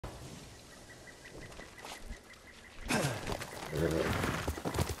The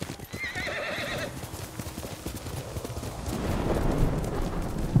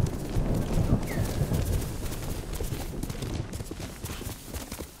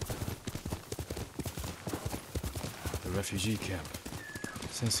refugee camp.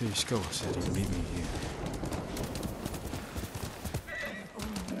 Sensei Ishikawa said he'd meet me here.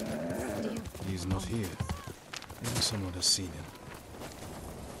 He's not here. Maybe someone has seen him.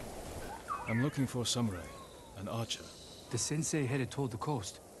 I'm looking for a samurai, an archer. The sensei headed toward the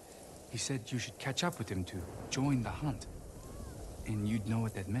coast. He said you should catch up with him to join the hunt. And you'd know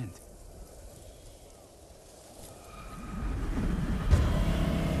what that meant.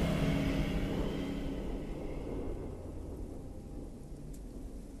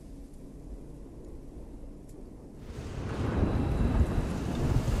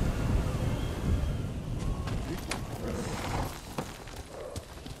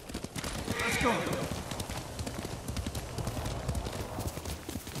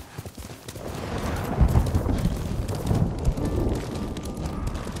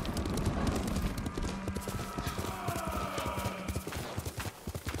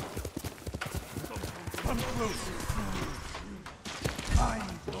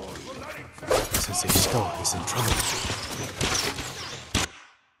 Sensei Ishikawa is in trouble.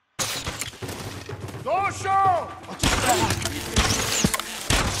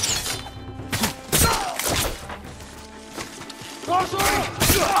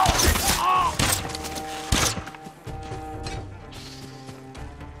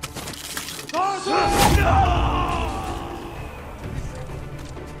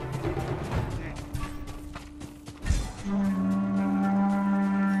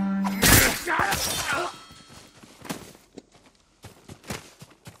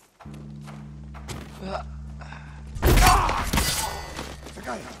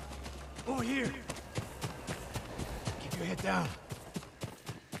 Over here. Keep your head down.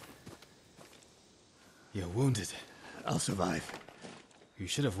 You're wounded. I'll survive. You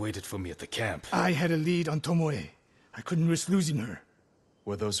should have waited for me at the camp. I had a lead on Tomoe. I couldn't risk losing her.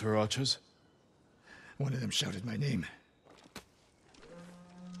 Were those her archers? One of them shouted my name.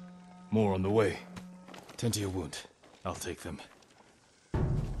 More on the way. Tend to your wound. I'll take them.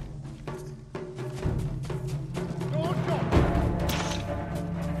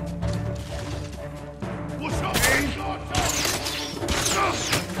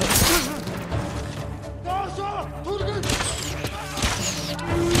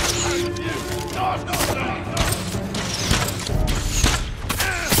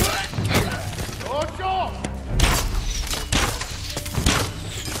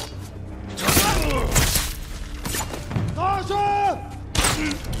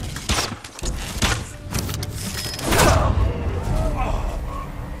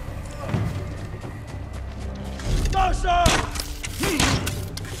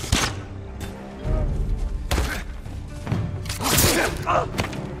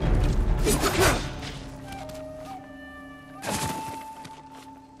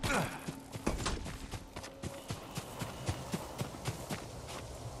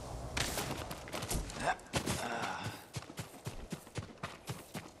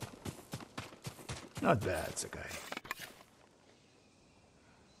 Not bad, Sakai.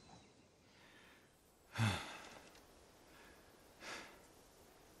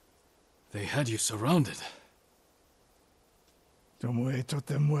 They had you surrounded. Tomoe taught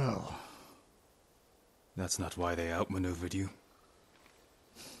them well. That's not why they outmaneuvered you.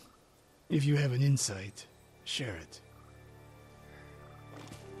 If you have an insight, share it.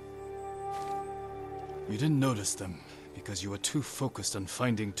 You didn't notice them because you were too focused on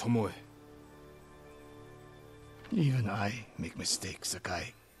finding Tomoe. Even I make mistakes,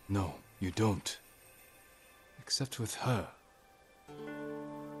 Sakai. No, you don't. Except with her.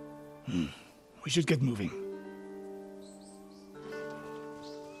 We should get moving.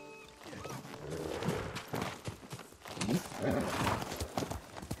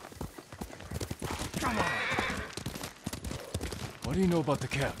 Come on! What do you know about the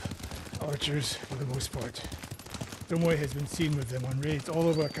camp? Archers, for the most part. Tomoe has been seen with them on raids all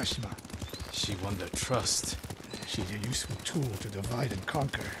over Kashima. She won their trust. She's a useful tool to divide and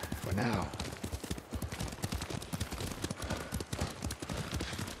conquer, for now.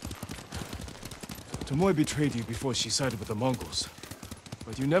 Tomoe betrayed you before she sided with the Mongols.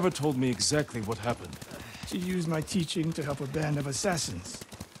 But you never told me exactly what happened. She used my teaching to help a band of assassins.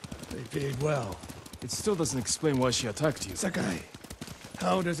 They paid well. It still doesn't explain why she attacked you. Sakai,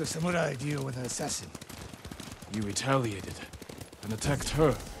 how does a samurai deal with an assassin? You retaliated and attacked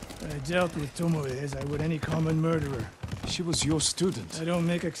her. I dealt with Tomoe as I would any common murderer. She was your student. I don't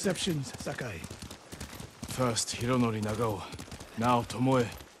make exceptions, Sakai. First Hironori Nagao, now Tomoe.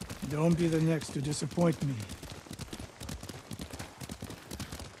 Don't be the next to disappoint me.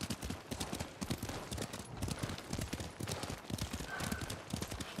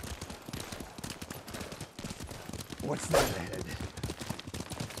 What's that ahead?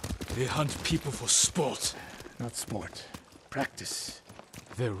 They hunt people for sport. Not sport. Practice.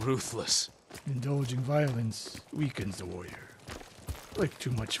 They're ruthless. Indulging violence weakens the warrior. Like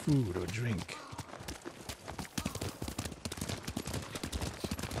too much food or drink.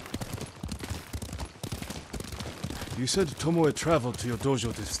 You said Tomoe traveled to your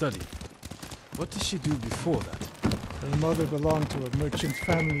dojo to study. What did she do before that? Her mother belonged to a merchant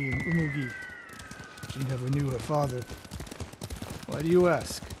family in Umugi. She never knew her father. Why do you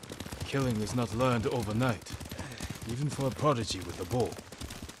ask? Killing is not learned overnight, even for a prodigy with a bow.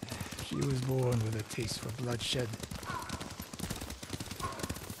 She was born with a taste for bloodshed.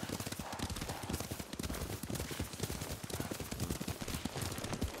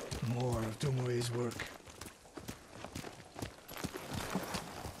 More of Tomoe's work.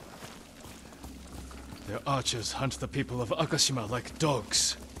 Their archers hunt the people of Akashima like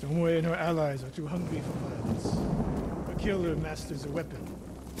dogs. Tomoe and her allies are too hungry for violence. A killer masters a weapon.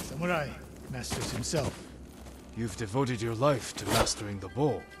 Samurai masters himself. You've devoted your life to mastering the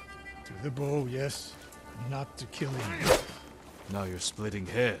bow. To the bow, yes. Not to killing. Now you're splitting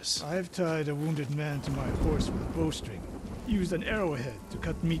hairs. I've tied a wounded man to my horse with a bowstring. Used an arrowhead to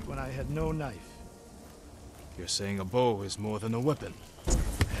cut meat when I had no knife. You're saying a bow is more than a weapon. And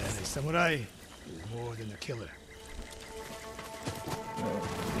a samurai is more than a killer.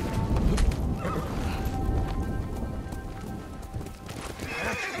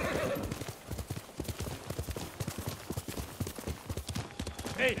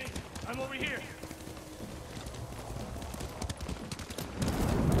 Hey, I'm over here.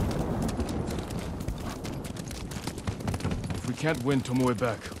 If we can't win Tomoe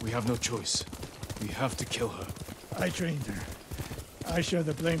back, we have no choice. We have to kill her. I trained her. I share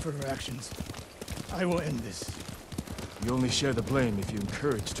the blame for her actions. I will end this. You only share the blame if you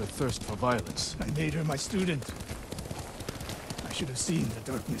encouraged her thirst for violence. I made her my student. I should have seen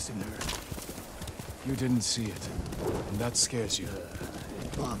the darkness in her. You didn't see it, and that scares you.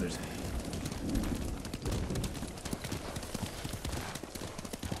 It bothers me.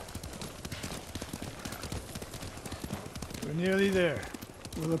 We're nearly there.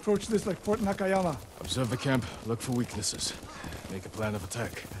 We'll approach this like Fort Nakayama. Observe the camp, look for weaknesses. Make a plan of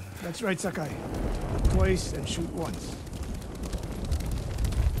attack. That's right, Sakai. Twice and shoot once.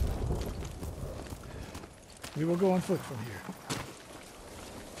 We will go on foot from here.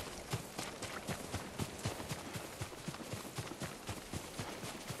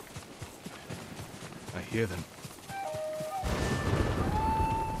 I hear them.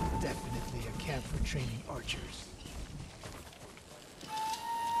 Definitely a camp for training archers.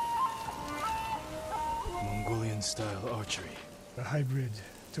 Mongolian-style archery. A hybrid.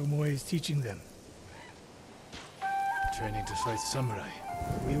 Tomoe is teaching them. Training to fight samurai.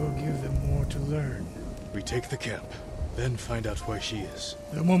 We will give them more to learn. We take the camp, then find out where she is.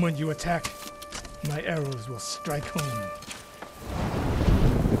 The moment you attack, my arrows will strike home.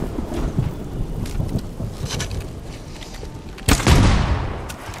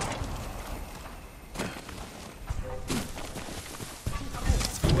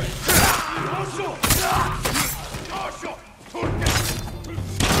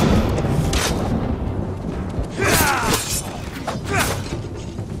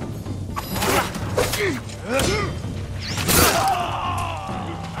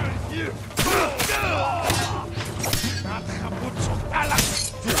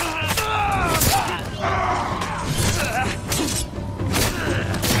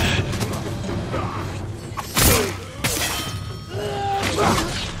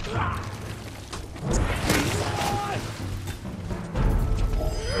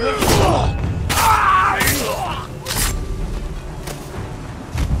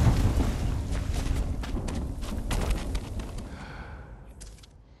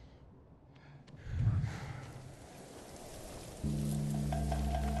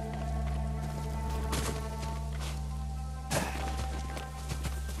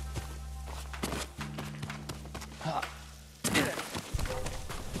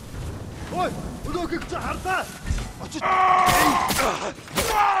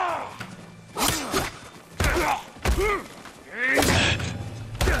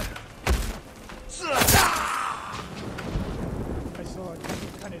 I saw it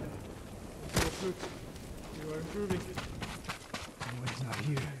in Canada. You are improving. Tomoe's not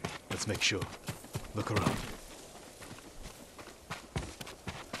here. Let's make sure. Look around.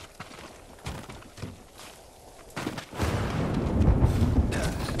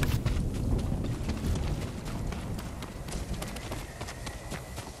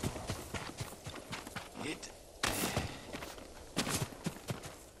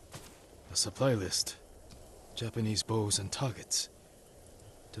 supply list. Japanese bows and targets.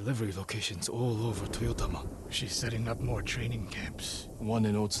 Delivery locations all over Toyotama. She's setting up more training camps. One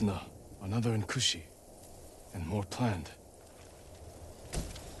in Otsuna, another in Kushi, and more planned.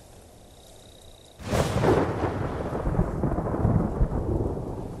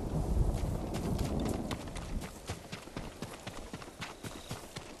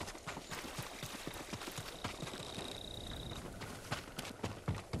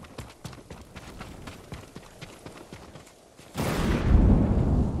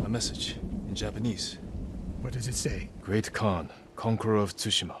 A message in Japanese. What does it say? Great Khan, conqueror of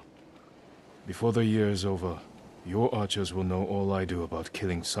Tsushima. Before the year is over, your archers will know all I do about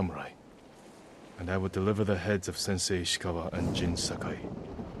killing samurai. And I will deliver the heads of Sensei Ishikawa and Jin Sakai.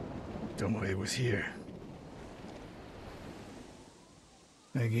 Tomoe was here.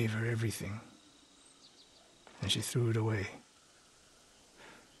 I gave her everything. And she threw it away.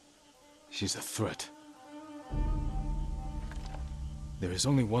 She's a threat. There is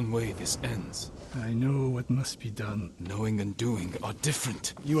only one way this ends. I know what must be done. Knowing and doing are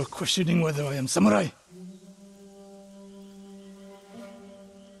different. You are questioning whether I am samurai?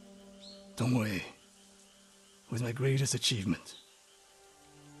 Tomoe was my greatest achievement.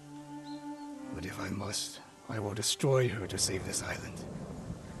 But if I must, I will destroy her to save this island.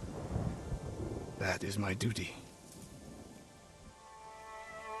 That is my duty.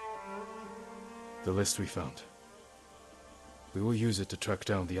 The list we found. We will use it to track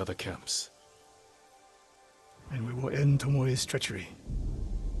down the other camps. And we will end Tomoe's treachery.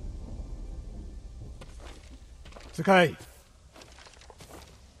 Sakai!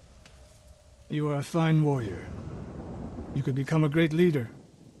 You are a fine warrior. You could become a great leader.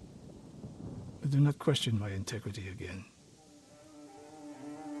 But do not question my integrity again.